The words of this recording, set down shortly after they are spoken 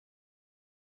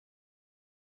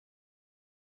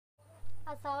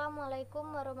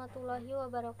Assalamualaikum warahmatullahi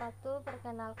wabarakatuh.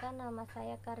 Perkenalkan, nama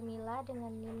saya Karmila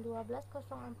dengan NIM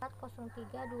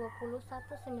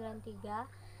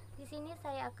 120403209193. Di sini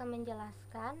saya akan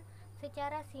menjelaskan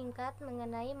secara singkat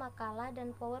mengenai makalah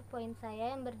dan PowerPoint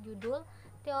saya yang berjudul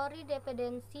Teori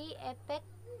Dependensi Efek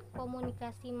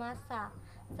Komunikasi Massa.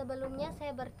 Sebelumnya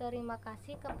saya berterima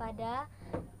kasih kepada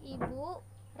Ibu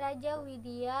Raja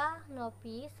Widya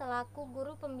Nopi selaku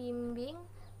guru pembimbing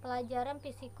pelajaran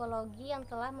psikologi yang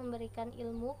telah memberikan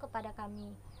ilmu kepada kami,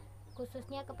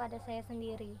 khususnya kepada saya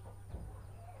sendiri.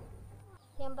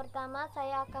 Yang pertama,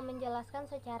 saya akan menjelaskan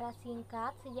secara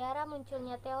singkat sejarah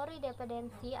munculnya teori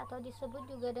dependensi atau disebut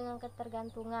juga dengan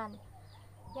ketergantungan,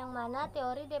 yang mana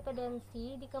teori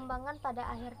dependensi dikembangkan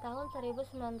pada akhir tahun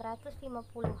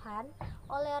 1950-an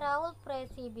oleh Raoul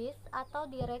Preibis atau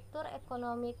Direktur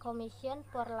Economic Commission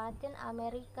for Latin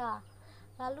America.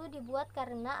 Lalu dibuat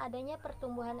karena adanya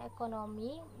pertumbuhan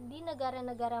ekonomi di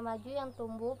negara-negara maju yang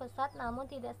tumbuh pesat namun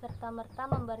tidak serta-merta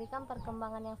memberikan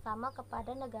perkembangan yang sama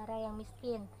kepada negara yang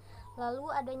miskin. Lalu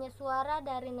adanya suara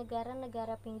dari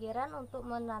negara-negara pinggiran untuk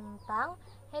menantang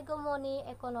hegemoni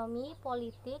ekonomi,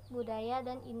 politik, budaya,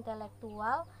 dan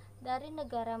intelektual dari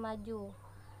negara maju.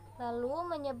 Lalu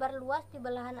menyebar luas di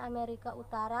belahan Amerika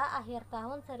Utara akhir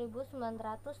tahun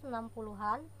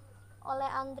 1960-an oleh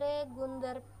Andre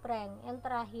Gunder Frank. Yang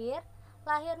terakhir,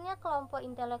 lahirnya kelompok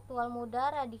intelektual muda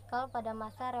radikal pada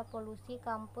masa revolusi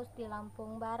kampus di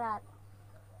Lampung Barat.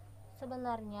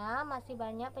 Sebenarnya masih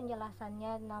banyak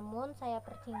penjelasannya, namun saya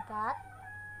persingkat.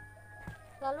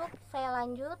 Lalu saya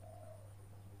lanjut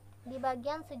di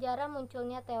bagian sejarah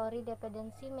munculnya teori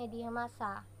dependensi media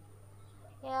massa.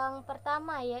 Yang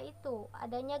pertama yaitu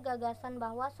adanya gagasan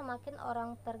bahwa semakin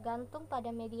orang tergantung pada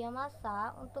media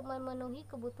massa untuk memenuhi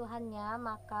kebutuhannya,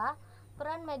 maka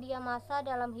peran media massa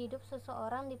dalam hidup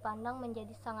seseorang dipandang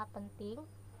menjadi sangat penting,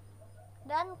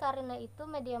 dan karena itu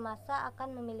media massa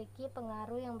akan memiliki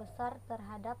pengaruh yang besar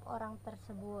terhadap orang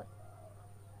tersebut.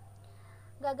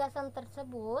 Gagasan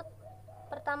tersebut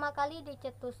pertama kali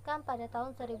dicetuskan pada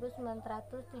tahun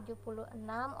 1976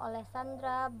 oleh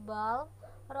Sandra Ball,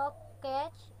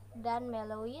 Rocketch, dan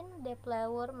Meloin de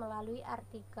Fleur melalui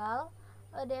artikel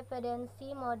A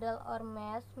Dependency Model or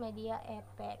Mass Media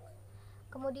Effects.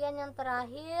 Kemudian yang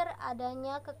terakhir,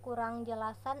 adanya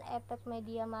kekurangjelasan efek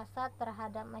media massa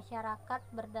terhadap masyarakat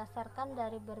berdasarkan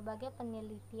dari berbagai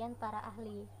penelitian para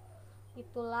ahli.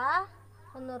 Itulah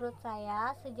menurut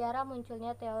saya sejarah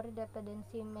munculnya teori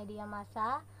dependensi media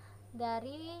massa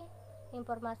dari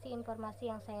informasi-informasi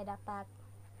yang saya dapat.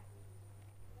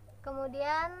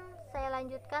 Kemudian saya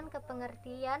lanjutkan ke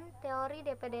pengertian teori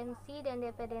dependensi dan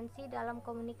dependensi dalam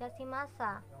komunikasi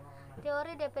massa.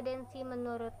 Teori dependensi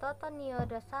menurut Totonio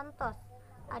dos Santos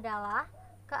adalah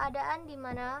keadaan di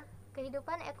mana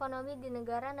kehidupan ekonomi di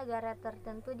negara-negara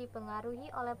tertentu dipengaruhi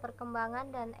oleh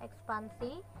perkembangan dan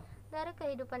ekspansi dari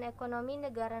kehidupan ekonomi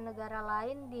negara-negara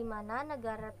lain, di mana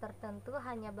negara tertentu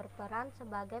hanya berperan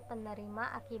sebagai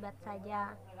penerima akibat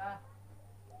saja.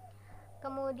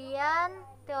 Kemudian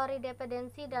teori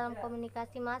dependensi dalam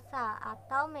komunikasi massa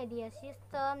atau media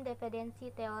sistem dependensi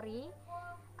teori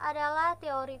adalah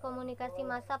teori komunikasi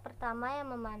massa pertama yang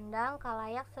memandang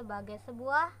khalayak sebagai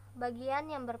sebuah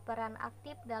bagian yang berperan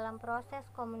aktif dalam proses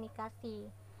komunikasi.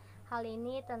 Hal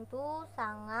ini tentu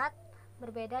sangat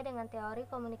berbeda dengan teori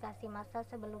komunikasi massa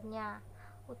sebelumnya,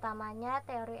 utamanya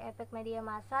teori efek media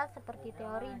massa seperti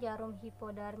teori jarum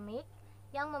hipodermik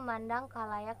yang memandang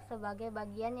khalayak sebagai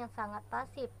bagian yang sangat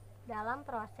pasif dalam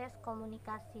proses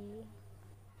komunikasi.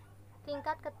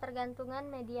 Tingkat ketergantungan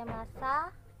media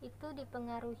massa itu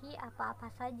dipengaruhi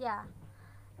apa-apa saja.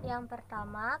 Yang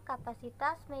pertama,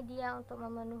 kapasitas media untuk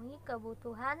memenuhi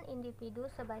kebutuhan individu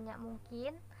sebanyak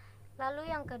mungkin.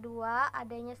 Lalu yang kedua,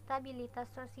 adanya stabilitas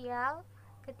sosial.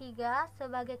 Ketiga,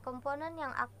 sebagai komponen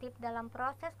yang aktif dalam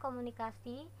proses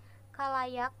komunikasi,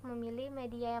 khalayak memilih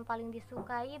media yang paling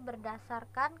disukai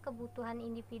berdasarkan kebutuhan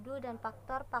individu dan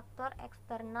faktor-faktor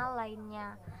eksternal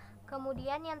lainnya.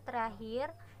 Kemudian yang terakhir,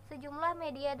 sejumlah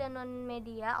media dan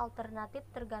non-media alternatif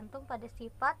tergantung pada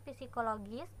sifat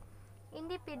psikologis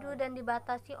individu dan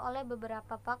dibatasi oleh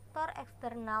beberapa faktor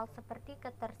eksternal seperti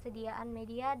ketersediaan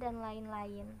media dan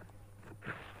lain-lain.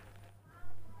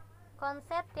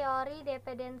 Konsep teori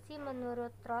dependensi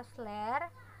menurut Rosler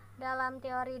dalam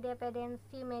teori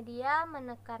dependensi media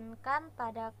menekankan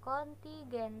pada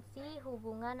kontingensi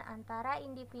hubungan antara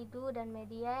individu dan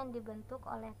media yang dibentuk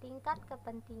oleh tingkat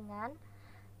kepentingan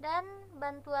dan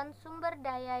bantuan sumber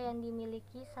daya yang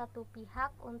dimiliki satu pihak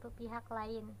untuk pihak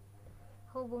lain.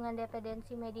 Hubungan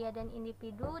dependensi media dan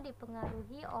individu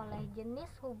dipengaruhi oleh jenis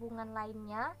hubungan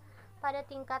lainnya pada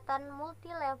tingkatan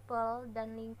multilevel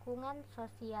dan lingkungan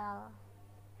sosial.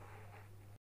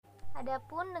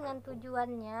 Adapun dengan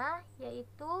tujuannya,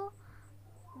 yaitu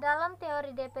dalam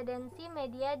teori dependensi,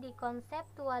 media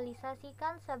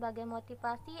dikonseptualisasikan sebagai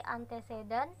motivasi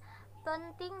anteseden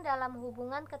penting dalam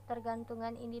hubungan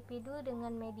ketergantungan individu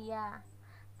dengan media.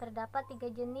 Terdapat 3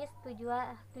 jenis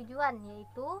tujuan,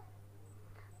 yaitu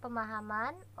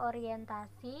pemahaman,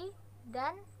 orientasi,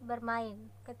 dan bermain.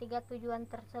 Ketiga tujuan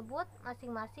tersebut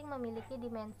masing-masing memiliki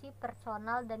dimensi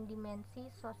personal dan dimensi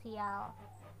sosial.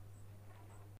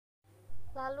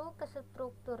 Lalu ke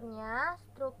strukturnya.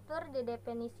 Struktur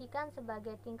didefinisikan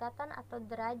sebagai tingkatan atau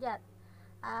derajat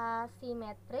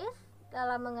asimetris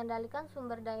dalam mengendalikan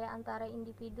sumber daya antara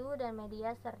individu dan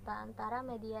media serta antara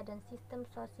media dan sistem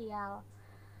sosial.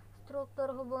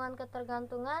 Struktur hubungan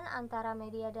ketergantungan antara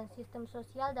media dan sistem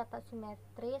sosial dapat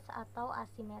simetris atau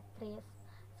asimetris.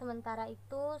 Sementara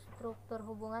itu, struktur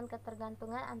hubungan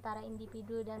ketergantungan antara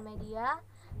individu dan media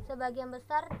sebagian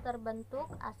besar terbentuk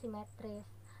asimetris,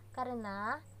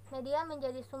 karena media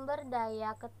menjadi sumber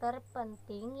daya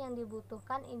terpenting yang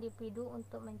dibutuhkan individu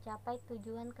untuk mencapai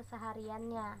tujuan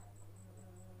kesehariannya.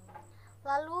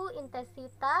 Lalu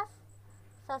intensitas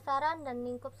sasaran dan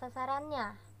lingkup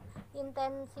sasarannya.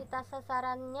 Intensitas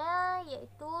sasarannya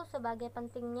yaitu sebagai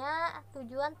pentingnya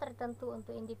tujuan tertentu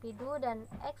untuk individu dan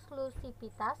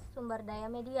eksklusivitas sumber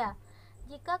daya media.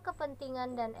 Jika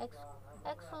kepentingan dan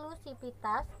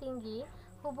eksklusivitas tinggi,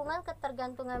 hubungan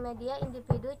ketergantungan media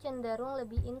individu cenderung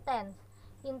lebih intens.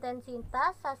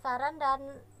 Intensitas sasaran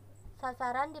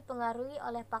dipengaruhi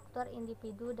oleh faktor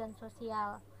individu dan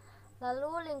sosial.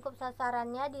 Lalu lingkup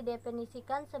sasarannya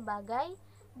didefinisikan sebagai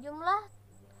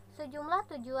sejumlah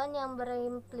tujuan yang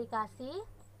berimplikasi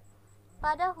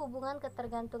pada hubungan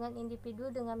ketergantungan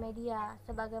individu dengan media.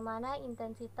 Sebagaimana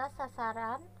intensitas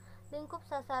sasaran, lingkup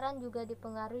sasaran juga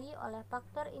dipengaruhi oleh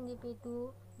faktor individu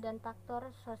dan faktor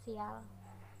sosial.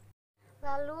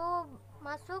 Lalu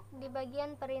masuk di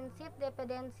bagian prinsip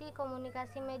dependensi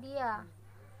komunikasi media,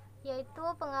 yaitu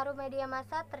pengaruh media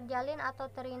massa terjalin atau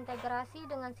terintegrasi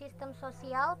dengan sistem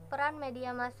sosial, peran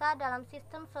media massa dalam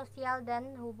sistem sosial,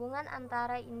 dan hubungan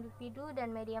antara individu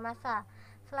dan media massa.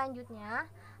 Selanjutnya,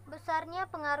 besarnya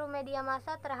pengaruh media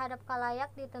massa terhadap khalayak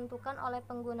ditentukan oleh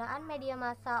penggunaan media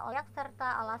massa oleh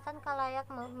serta alasan khalayak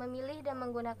memilih dan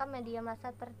menggunakan media massa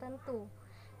tertentu.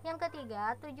 Yang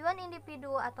ketiga, tujuan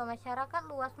individu atau masyarakat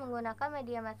luas menggunakan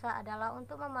media massa adalah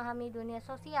untuk memahami dunia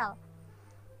sosial,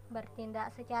 bertindak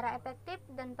secara efektif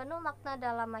dan penuh makna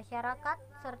dalam masyarakat,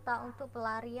 serta untuk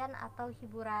pelarian atau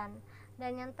hiburan.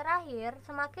 Dan yang terakhir,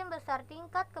 semakin besar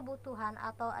tingkat kebutuhan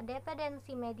atau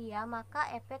dependensi media,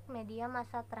 maka efek media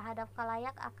massa terhadap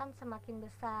khalayak akan semakin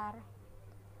besar.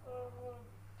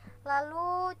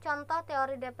 Lalu contoh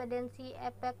teori dependensi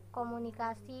efek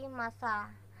komunikasi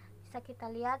massa bisa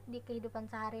kita lihat di kehidupan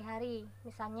sehari-hari.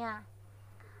 Misalnya,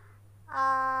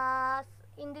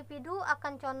 individu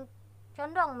akan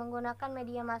condong menggunakan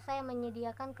media massa yang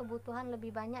menyediakan kebutuhan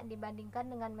lebih banyak dibandingkan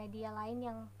dengan media lain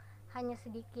yang hanya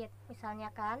sedikit.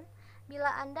 Misalnya kan, bila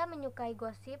Anda menyukai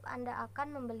gosip, Anda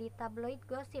akan membeli tabloid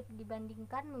gosip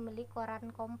dibandingkan membeli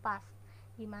koran Kompas,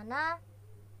 di mana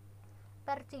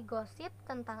versi gosip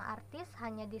tentang artis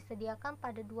hanya disediakan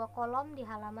pada 2 kolom di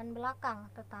halaman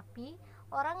belakang. Tetapi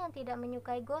orang yang tidak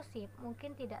menyukai gosip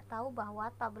mungkin tidak tahu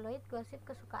bahwa tabloid gosip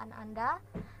kesukaan Anda,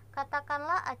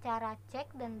 katakanlah acara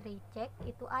cek dan recheck,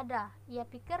 itu ada. Ia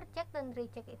pikir cek dan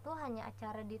recheck itu hanya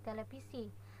acara di televisi,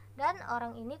 dan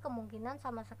orang ini kemungkinan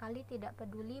sama sekali tidak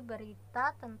peduli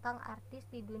berita tentang artis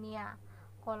di dunia.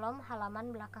 Kolom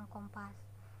halaman belakang Kompas.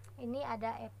 Ini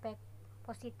ada efek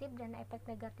positif dan efek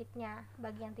negatifnya.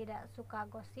 Bagi yang tidak suka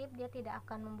gosip, dia tidak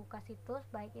akan membuka situs,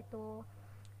 baik itu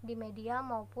di media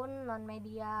maupun non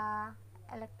media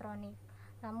elektronik.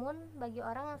 Namun bagi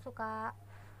orang yang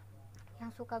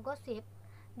suka gosip,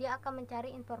 dia akan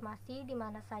mencari informasi di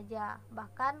mana saja.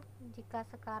 Bahkan jika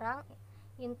sekarang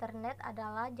internet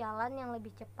adalah jalan yang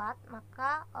lebih cepat,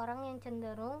 maka orang yang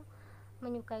cenderung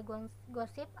menyukai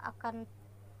gosip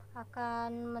akan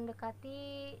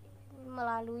mendekati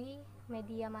melalui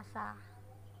media massa.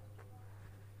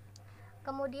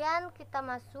 Kemudian kita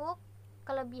masuk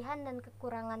kelebihan dan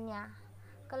kekurangannya.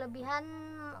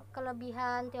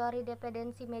 Kelebihan teori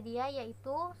dependensi media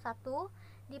yaitu: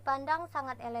 1. Dipandang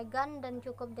sangat elegan dan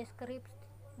cukup deskriptif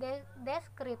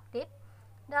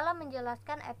dalam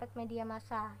menjelaskan efek media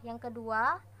massa. Yang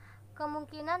kedua,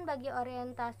 memungkinkan bagi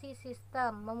orientasi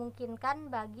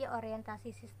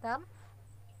sistem.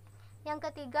 Yang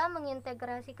ketiga,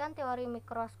 mengintegrasikan teori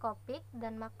mikroskopik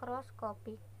dan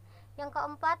makroskopik. Yang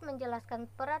keempat,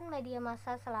 menjelaskan peran media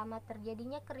massa selama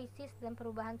terjadinya krisis dan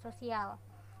perubahan sosial.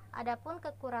 Adapun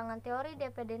kekurangan teori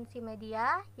dependensi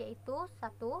media yaitu: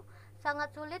 1.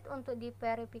 Sangat sulit untuk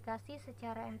diverifikasi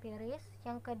secara empiris.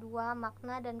 Yang kedua,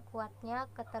 makna dan kuatnya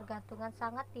ketergantungan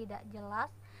sangat tidak jelas.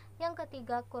 Yang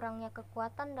ketiga, kurangnya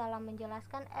kekuatan dalam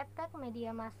menjelaskan efek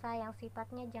media massa yang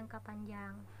sifatnya jangka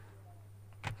panjang.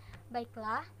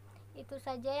 Baiklah, itu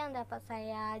saja yang dapat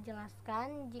saya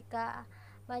jelaskan. Jika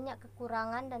banyak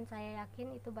kekurangan, dan saya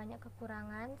yakin itu banyak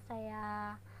kekurangan,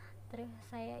 saya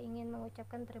ingin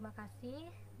mengucapkan terima kasih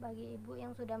bagi ibu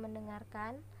yang sudah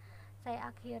mendengarkan.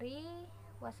 Saya akhiri.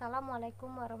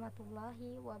 Wassalamualaikum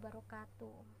warahmatullahi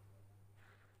wabarakatuh.